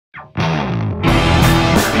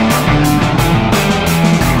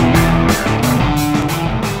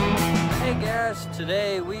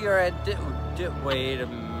Wait a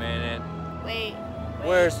minute. Wait.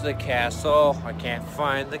 Where's the castle? I can't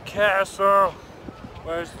find the castle.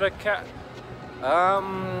 Where's the can't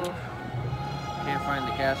find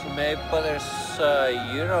the castle, babe. But there's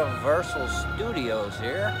Universal Studios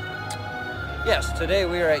here. Yes, today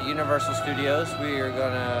we are at Universal Studios. We are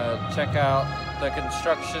gonna check out the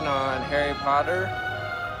construction on Harry Potter.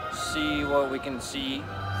 See what we can see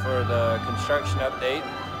for the construction update.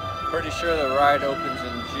 Pretty sure the ride opens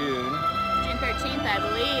in June. June 13th, I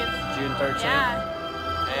believe. June 13th. Yeah.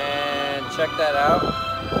 And check that out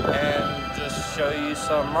and just show you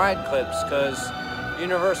some ride clips because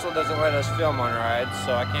Universal doesn't let us film on rides,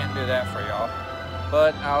 so I can't do that for y'all.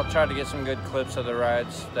 But I'll try to get some good clips of the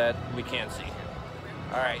rides that we can see.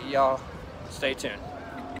 Alright, y'all, stay tuned.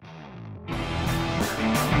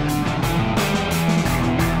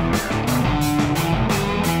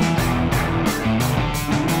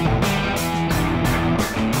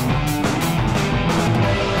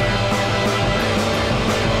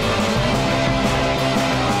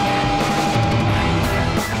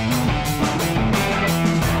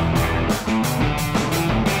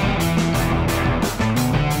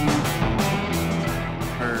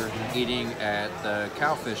 Eating at the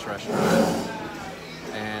Cowfish restaurant,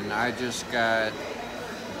 and I just got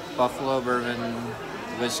buffalo bourbon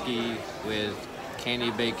whiskey with candy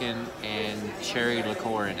bacon and cherry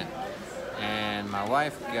liqueur in it. And my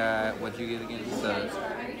wife got, what'd you get again?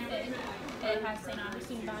 It has St.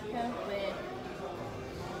 Augustine vodka with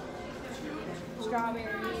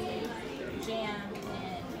strawberry jam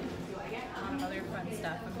and other fun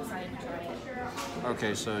stuff. I'm excited to try it.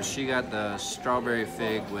 Okay, so she got the strawberry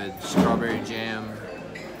fig with strawberry jam,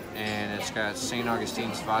 and it's got St.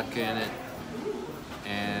 Augustine's vodka in it,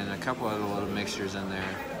 and a couple other little mixtures in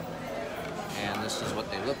there. And this is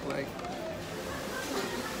what they look like.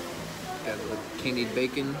 Got the candied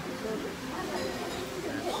bacon.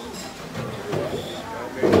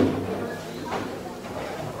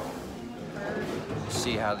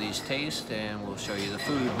 See how these taste, and we'll show you the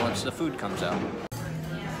food once the food comes out.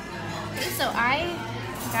 So I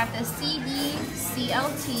got the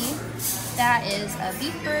CBCLT. That is a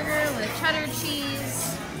beef burger with cheddar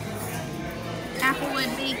cheese,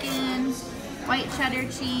 applewood bacon, white cheddar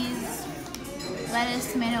cheese, lettuce,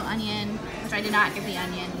 tomato, onion, which I did not get the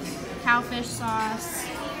onion, cowfish sauce,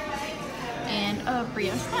 and a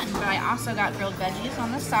brioche bun. But I also got grilled veggies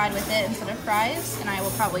on the side with it instead of fries, and I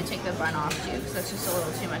will probably take the bun off too because that's just a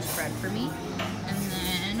little too much bread for me.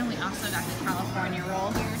 And then we also got the California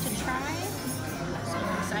roll here to try. So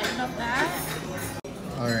I'm excited about that.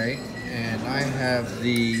 Alright, and I have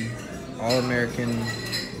the All-American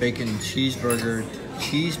Bacon Cheeseburger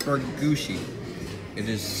Cheeseburgushi. It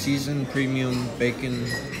is seasoned premium bacon,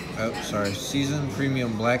 seasoned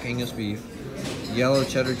premium black Angus beef, yellow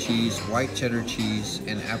cheddar cheese, white cheddar cheese,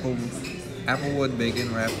 and applewood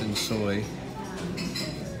bacon wrapped in soy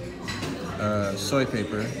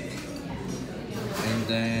paper. And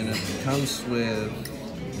then it comes with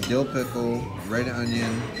dill pickle, red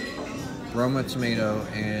onion, Roma tomato,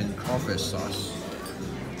 and crawfish sauce.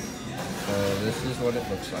 So this is what it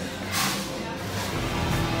looks like.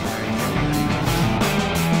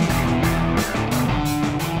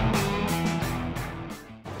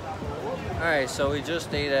 Alright, so we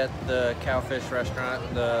just ate at the Cowfish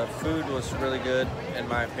restaurant. The food was really good, in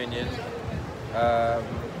my opinion. The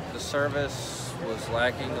service was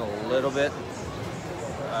lacking a little bit.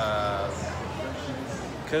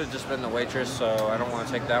 Could have just been the waitress, so I don't want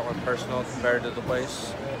to take that one personal compared to the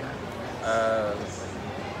place. So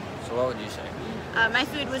what would you say? My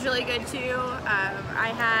food was really good too.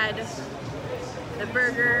 I had the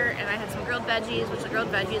burger and I had some grilled veggies, which the grilled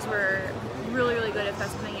veggies were really, really good if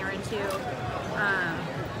that's something you're into.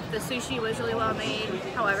 The sushi was really well made.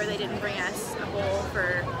 However, they didn't bring us a bowl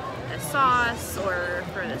for the sauce or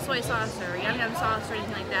for the soy sauce or yum yum sauce or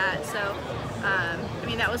anything like that. So, I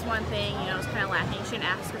mean, that was one thing, you know, it was kind of lacking. You shouldn't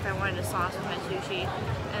ask if I wanted a sauce with my sushi.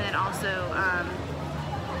 And then also,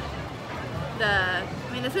 the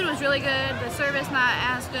food was really good. The service not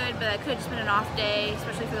as good, but it could have just been an off day,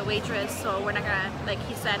 especially for the waitress. So we're not gonna, like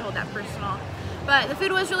he said, hold that personal. But the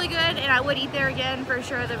food was really good, and I would eat there again for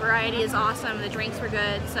sure. The variety is awesome. The drinks were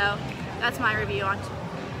good. So that's my review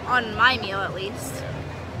on my meal, at least.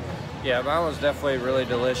 Yeah, mine was definitely really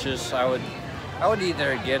delicious. I would eat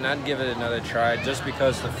there again. I'd give it another try just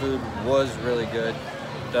because the food was really good.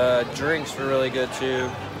 The drinks were really good too,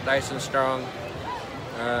 nice and strong.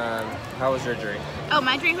 How was your drink? Oh,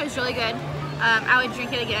 my drink was really good. I would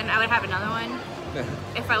drink it again. I would have another one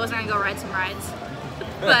if I wasn't gonna go ride some rides.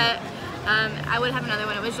 But I would have another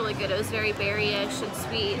one. It was really good. It was very berry-ish and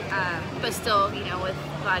sweet, but still, you know, with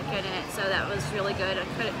vodka in it. So that was really good.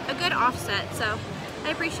 A good offset. So I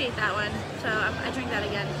appreciate that one. So I drink that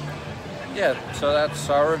again. Yeah, so that's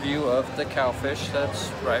our review of the Cowfish that's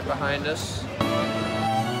right behind us.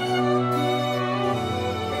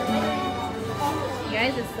 You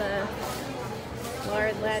guys, it's the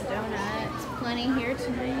Lard Lad Donut. It's plenty here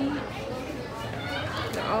tonight.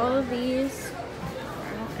 Got all of these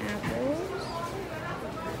caramel apples.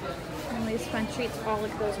 And these fun treats, all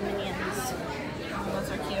of those Minions. Oh,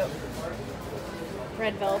 those are cute.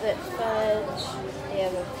 Red Velvet Fudge. They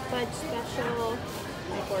have a fudge special.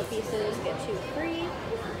 4 pieces, get 2 free.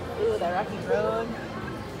 Ooh, the Rocky Road.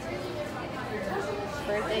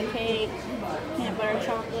 Birthday cake. Peanut butter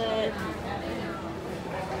chocolate.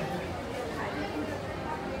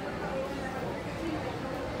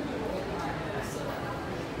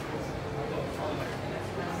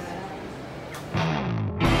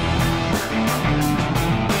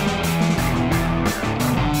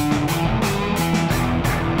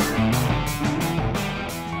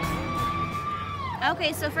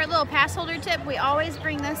 Okay, so for a little pass holder tip, we always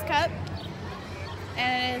bring this cup,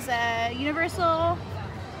 and it is a Universal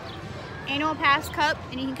annual pass cup,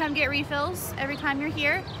 and you can come get refills every time you're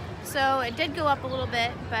here. So it did go up a little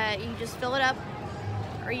bit, but you just fill it up,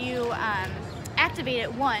 or you activate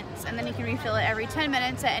it once, and then you can refill it every 10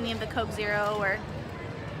 minutes at any of the Coke Zero or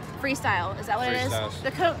Freestyle. Is that what it is?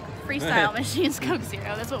 The Coke Freestyle machine's Coke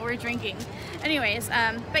Zero. That's what we're drinking. Anyways,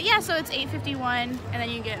 but yeah, so it's $8.51, and then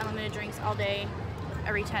you get unlimited drinks all day,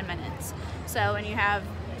 every 10 minutes. So, and you have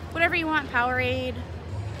whatever you want, Powerade,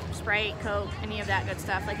 Sprite, Coke, any of that good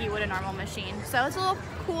stuff, like you would a normal machine. So it's a little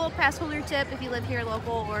cool pass holder tip if you live here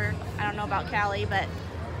local, or I don't know about Cali, but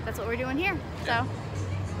that's what we're doing here. So. All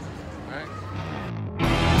right.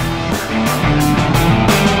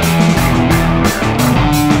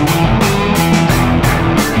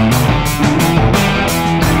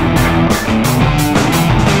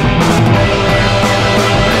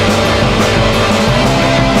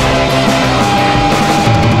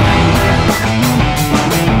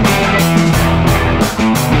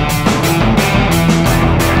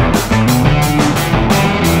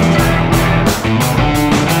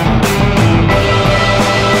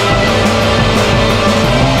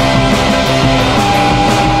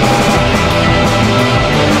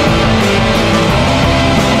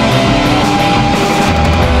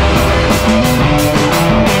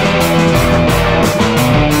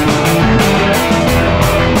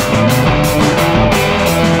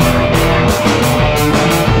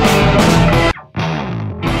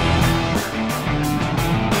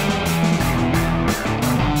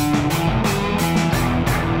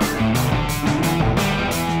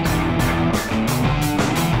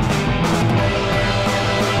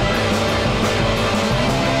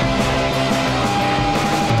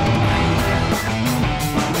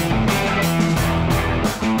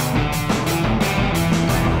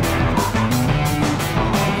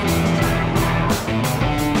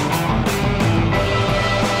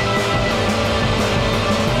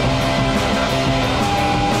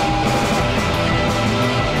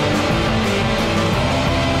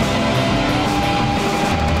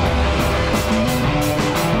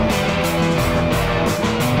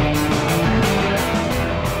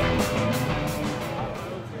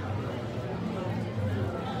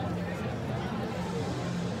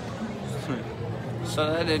 So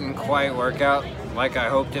that didn't quite work out like I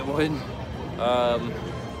hoped it would.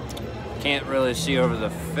 Can't really see over the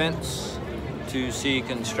fence to see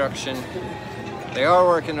construction. They are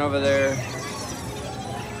working over there,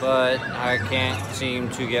 but I can't seem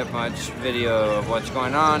to get much video of what's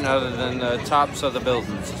going on other than the tops of the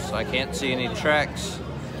buildings. I can't see any tracks.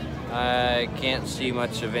 I can't see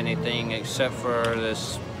much of anything except for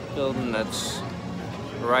this building that's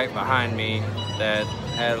right behind me that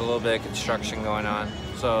had a little bit of construction going on.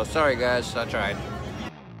 So sorry guys, I tried.